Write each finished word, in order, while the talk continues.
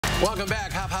Welcome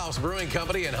back. Haus Brewing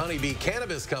Company and Honeybee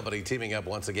Cannabis Company teaming up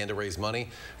once again to raise money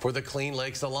for the Clean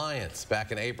Lakes Alliance.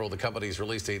 Back in April, the companies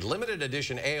released a limited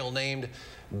edition ale named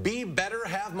Be Better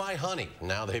Have My Honey.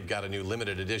 Now they've got a new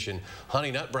limited edition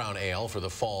Honey Nut Brown Ale for the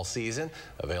fall season,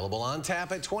 available on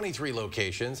tap at 23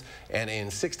 locations and in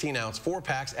 16-ounce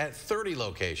 4-packs at 30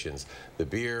 locations. The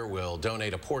beer will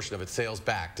donate a portion of its sales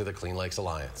back to the Clean Lakes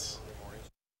Alliance.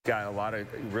 Got a lot of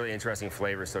really interesting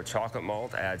flavors. So chocolate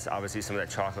malt adds obviously some of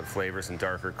that chocolate flavors and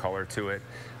darker color to it.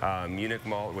 Munich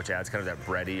malt, which adds kind of that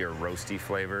bready or roasty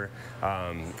flavor,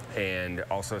 and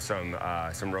also some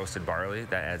roasted barley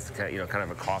that adds kind of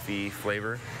a coffee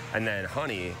flavor. And then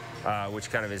honey,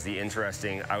 which kind of is the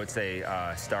interesting, I would say,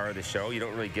 star of the show. You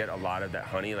don't really get a lot of that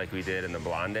honey like we did in the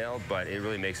blonde ale, but it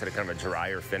really makes it a kind of a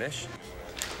drier finish.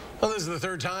 Well, this is the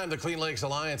third time the Clean Lakes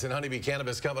Alliance and Honeybee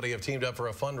Cannabis Company have teamed up for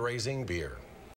a fundraising beer.